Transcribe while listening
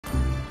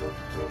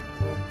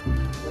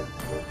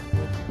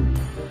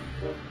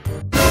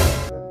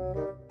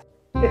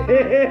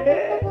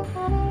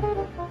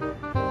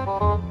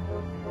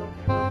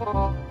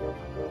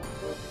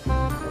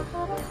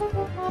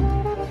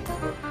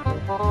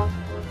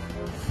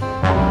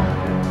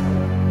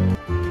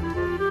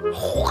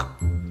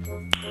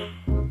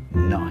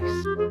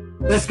Nice.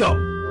 Let's go.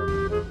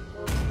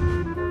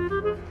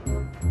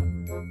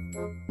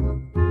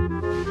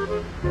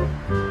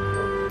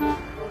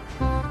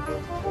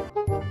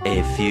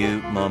 A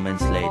few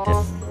moments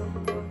later.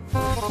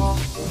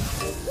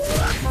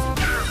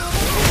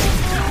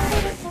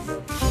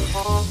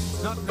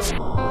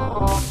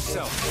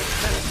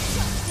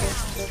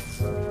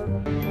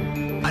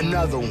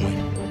 Another one.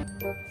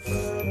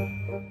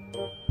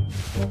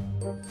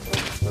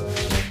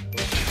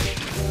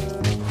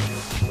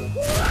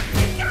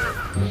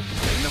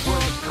 In the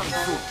world of Kung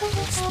Fu,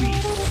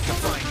 speed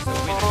defines the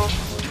winner.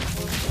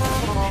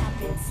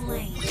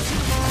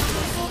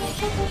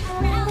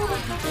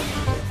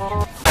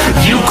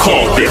 You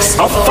call this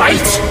a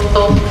fight?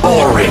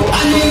 Boring.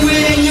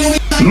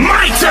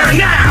 My turn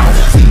now!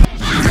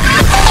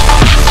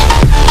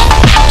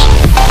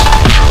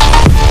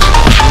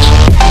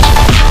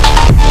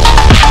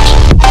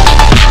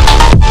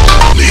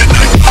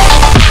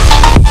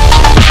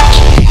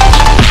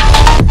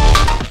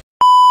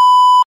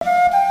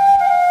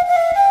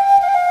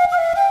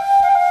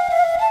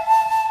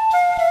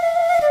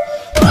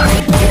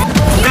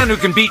 The man who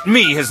can beat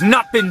me has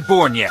not been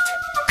born yet.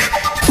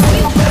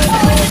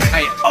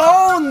 I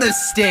own the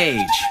stage!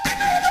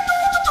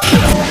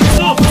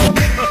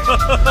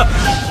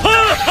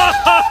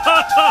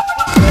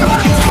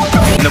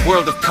 In the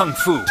world of Kung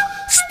Fu,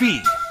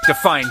 speed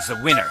defines the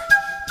winner.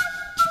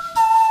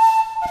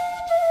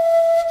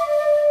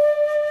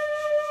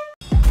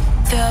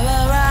 Throw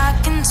a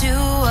rock into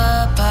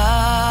a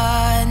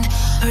pond,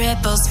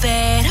 ripples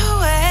fade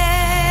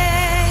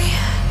away.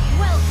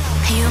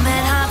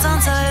 Human hearts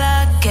aren't so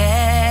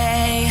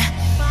lucky,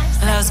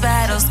 those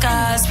battle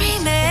scars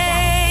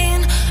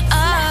remain.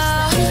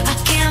 Oh, I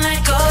can't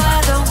let go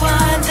of the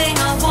one thing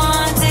I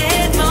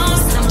wanted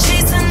most. I'm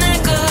chasing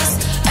echoes,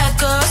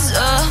 echoes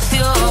of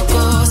your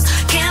ghost.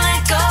 Can't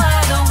let go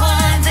of the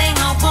one thing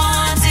I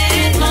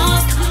wanted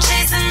most. I'm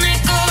chasing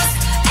echoes,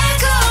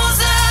 echoes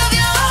of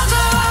your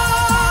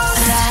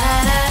ghost. La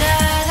da da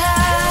da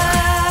da,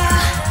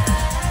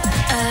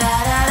 la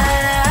da da.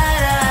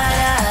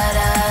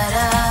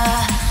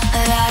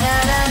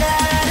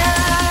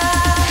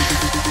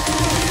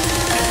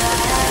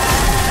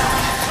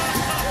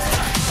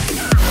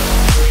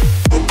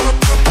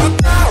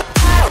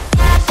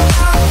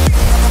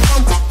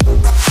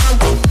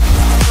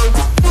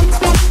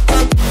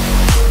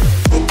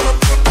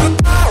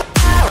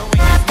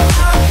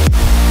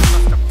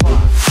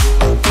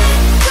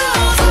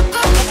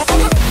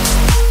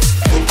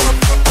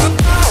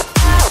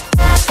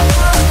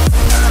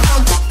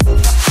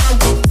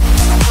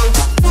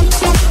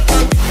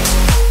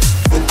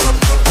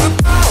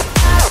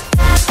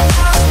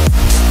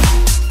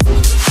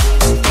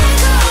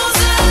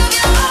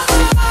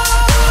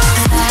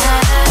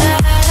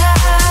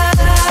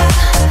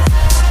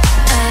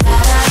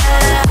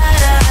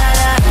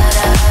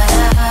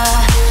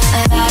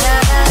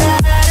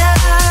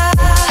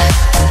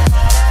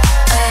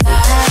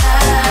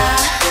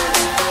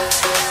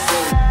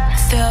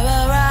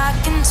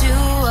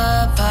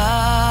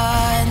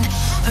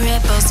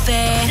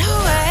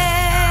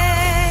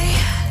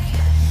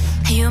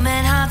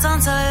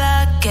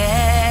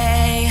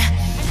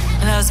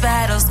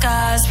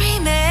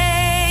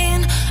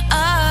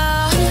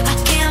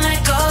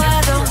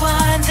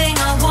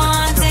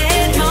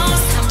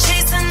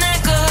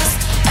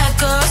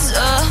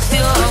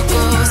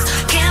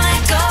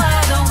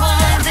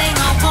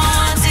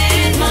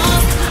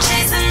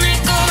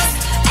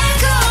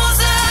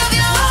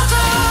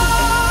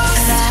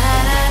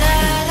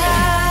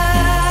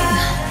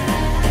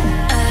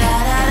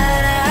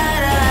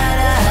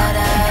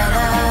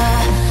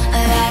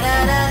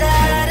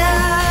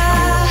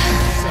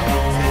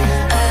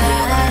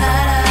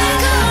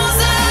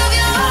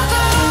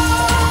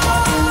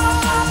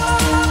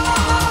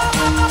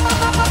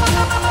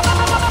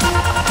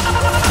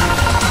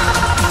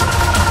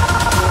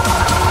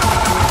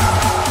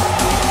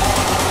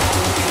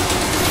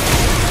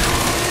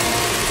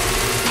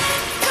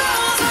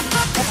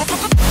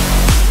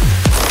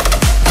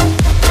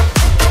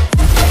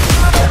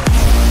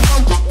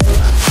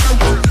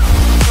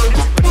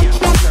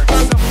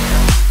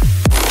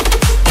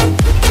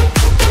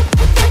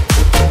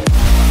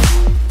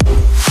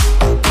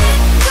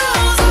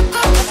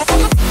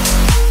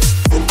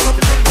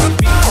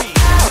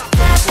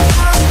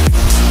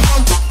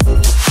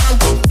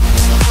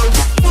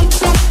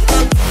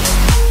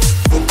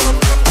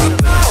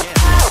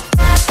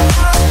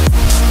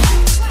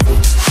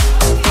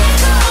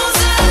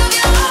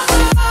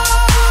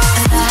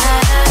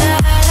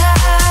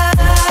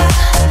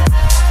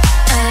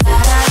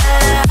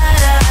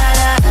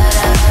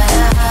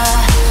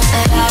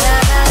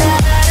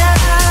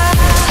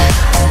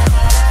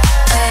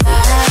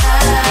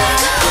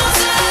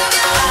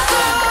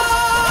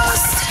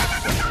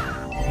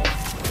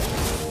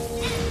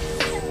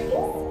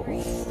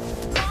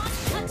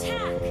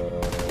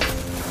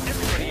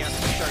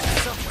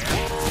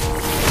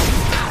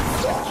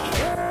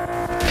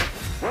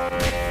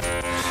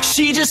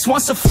 She just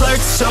wants to flirt,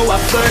 so I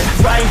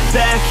flirt right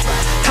back.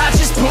 I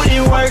just put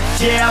in work,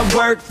 yeah, I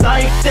work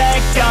like that.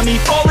 Got me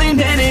falling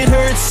and it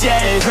hurts,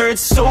 yeah, it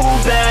hurts so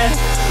bad.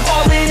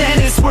 All in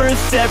and it's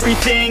worth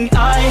everything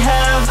I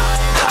have.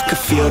 I could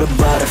feel the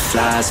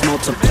butterflies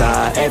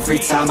multiply every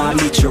time I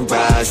meet your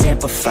eyes.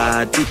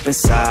 Amplify deep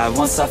inside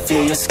once I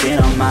feel your skin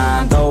on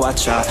mine. Though I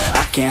try,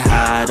 I can't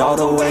hide all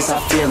the ways I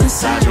feel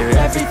inside. You're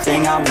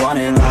everything I want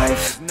in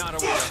life.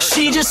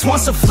 She just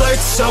wants to flirt,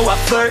 so I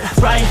flirt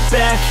right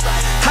back.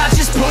 I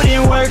just put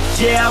in work,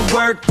 yeah, I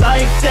work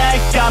like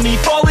that. Got me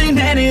falling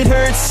and it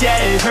hurts, yeah,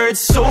 it hurts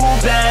so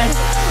bad.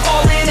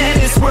 All in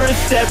and it's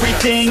worth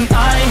everything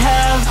I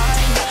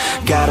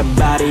have. Got a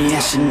body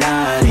and she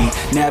naughty,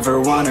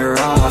 never want her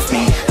off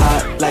me.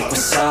 Hot like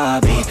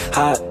wasabi,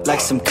 hot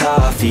like some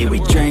coffee. We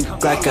drink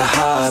like a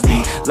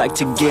hobby, like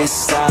to get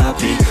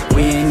sloppy.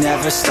 We ain't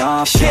never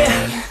stopping.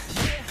 Yeah,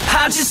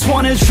 I just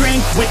wanna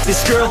drink with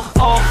this girl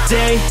all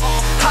day.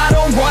 I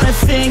don't wanna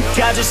think,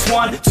 I just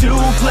want to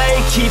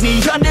play. Keep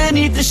me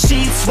underneath the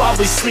sheets while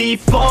we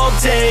sleep all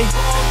day.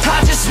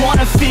 I just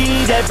wanna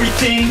feed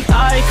everything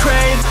I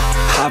crave.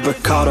 I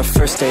recall the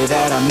first day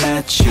that I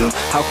met you.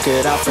 How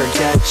could I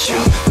forget you?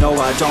 No,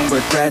 I don't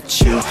regret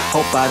you.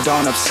 Hope I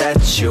don't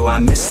upset you. I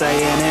miss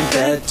laying in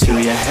bed too.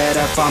 Your head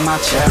up on my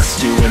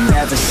chest, you were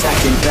never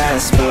second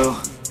best, boo.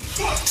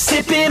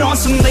 Sipping on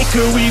some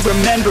liquor, we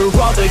remember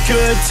all the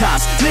good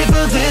times. Live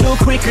a little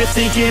quicker,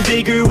 thinking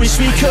bigger, wish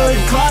we could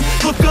climb.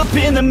 Look up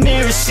in the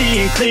mirror,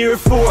 seeing clearer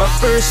for our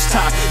first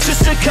time.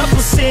 Just a couple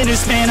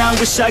sinners, man, I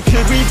wish I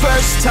could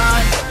reverse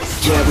time.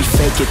 Yeah, we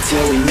fake it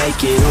till we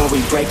make it, or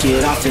we break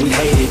it off and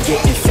hate it.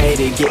 Getting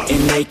faded,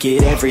 getting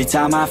naked, every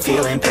time I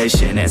feel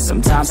impatient. And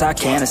sometimes I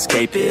can't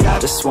escape it, I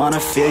just wanna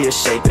feel you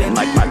shaping.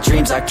 Like my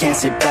dreams, I can't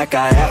sit back,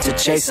 I have to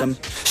chase them.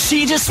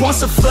 She just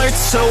wants to flirt,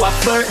 so I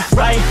flirt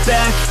right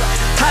back.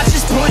 I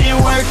just put in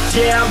work,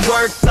 yeah, I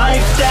work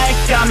like that.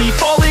 Got me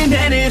falling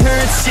and it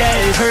hurts,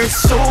 yeah, it hurts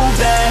so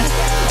bad.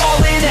 All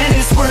in and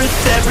it's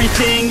worth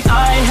everything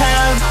I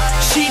have.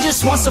 She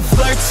just wants to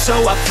flirt, so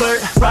I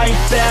flirt right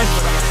back.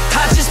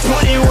 I just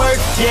put in work,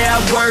 yeah,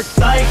 I work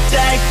like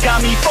that.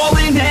 Got me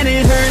falling and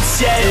it hurts,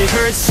 yeah, it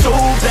hurts so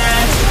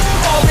bad.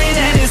 All in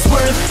and it's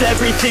worth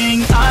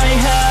everything I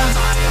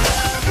have.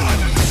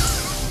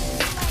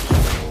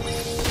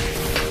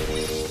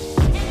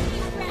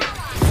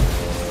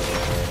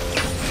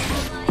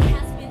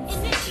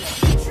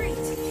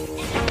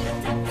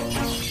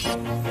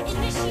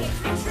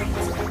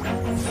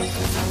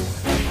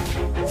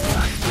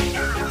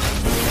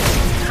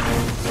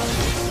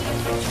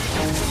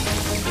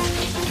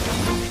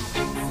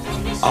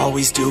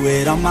 Always do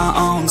it on my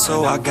own,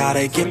 so I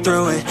gotta get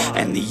through it.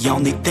 And the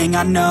only thing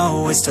I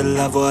know is to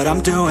love what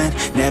I'm doing.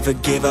 Never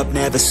give up,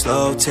 never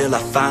slow, till I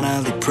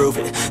finally prove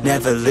it.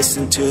 Never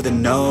listen to the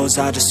no's,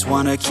 I just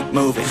wanna keep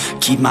moving.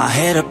 Keep my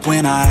head up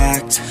when I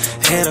act,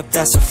 head up,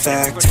 that's a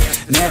fact.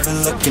 Never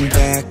looking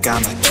back,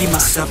 I'ma keep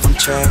myself on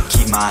track.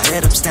 Keep my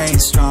head up, staying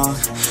strong,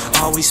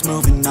 always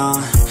moving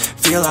on.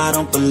 Feel I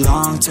don't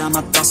belong, tell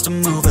my thoughts to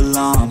move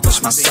along.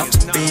 Push myself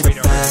to be the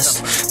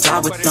best, die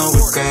with no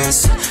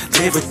regrets.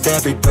 Live with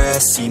every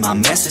breath, see my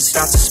message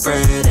start to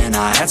spread. And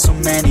I had so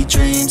many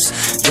dreams,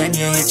 then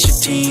you hit your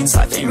teens.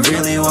 Life ain't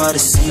really what it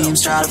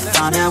seems, try to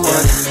find out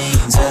what it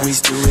means.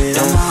 Always do it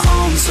on my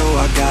own, so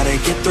I gotta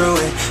get through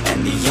it.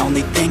 And the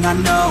only thing I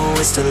know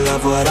is to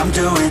love what I'm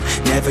doing.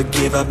 Never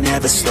give up,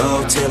 never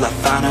slow, till I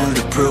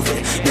finally prove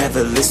it.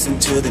 Never listen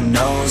to the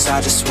no's, I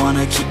just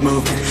wanna keep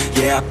moving.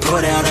 Yeah, I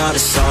put out all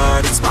this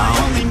art, it's my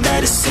only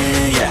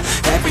medicine. Yeah,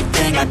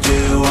 everything I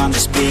do, I'm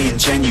just being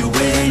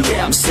genuine.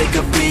 Yeah, I'm sick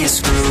of being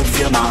screwed,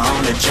 feel my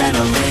own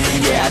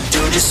adrenaline. Yeah, I do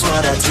just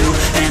what I do,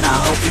 and I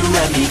hope you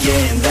let me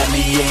in,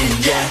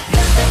 yeah.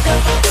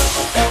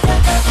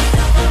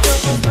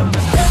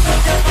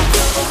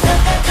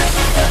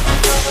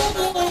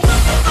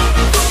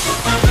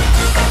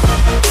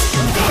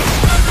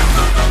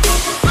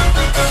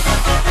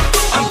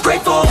 I'm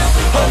grateful,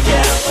 oh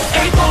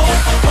yeah, able,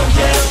 oh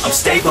yeah, I'm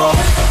stable,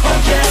 oh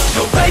yeah,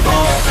 no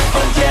label,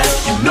 oh yeah,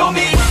 you know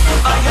me,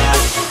 I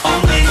have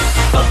only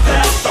a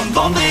path, I'm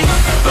lonely,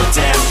 but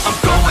damn, I'm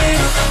going to win.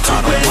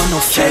 I don't want no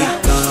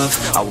fake love,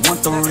 I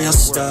want the real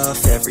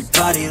stuff.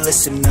 Everybody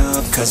listen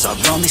up, cause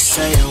I'll only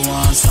say it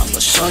once. I'm gonna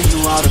show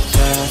you all the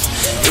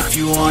path, if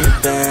you want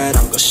it bad.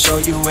 I'm gonna show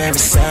you where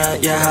it's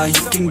at, yeah, how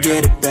you can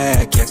get it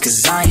back. Yeah,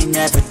 cause I ain't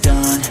never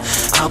done,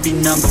 I'll be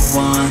number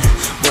one.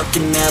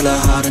 Working hella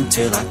hard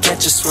until I get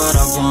just what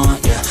I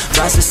want, yeah.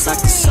 Rises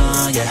like the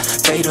sun, yeah,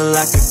 fatal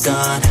like a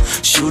gun.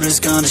 Shooter's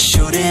gonna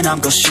shoot and I'm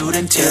gonna shoot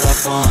until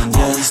I've won,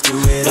 yeah. Always do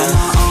it on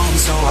my own,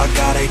 so I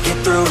gotta get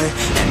through it.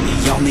 And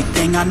the only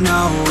thing I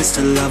know is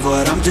to love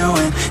what I'm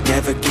doing.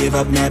 Never give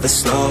up, never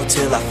slow,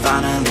 till I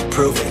finally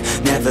prove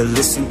it. Never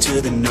listen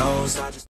to the no's, I just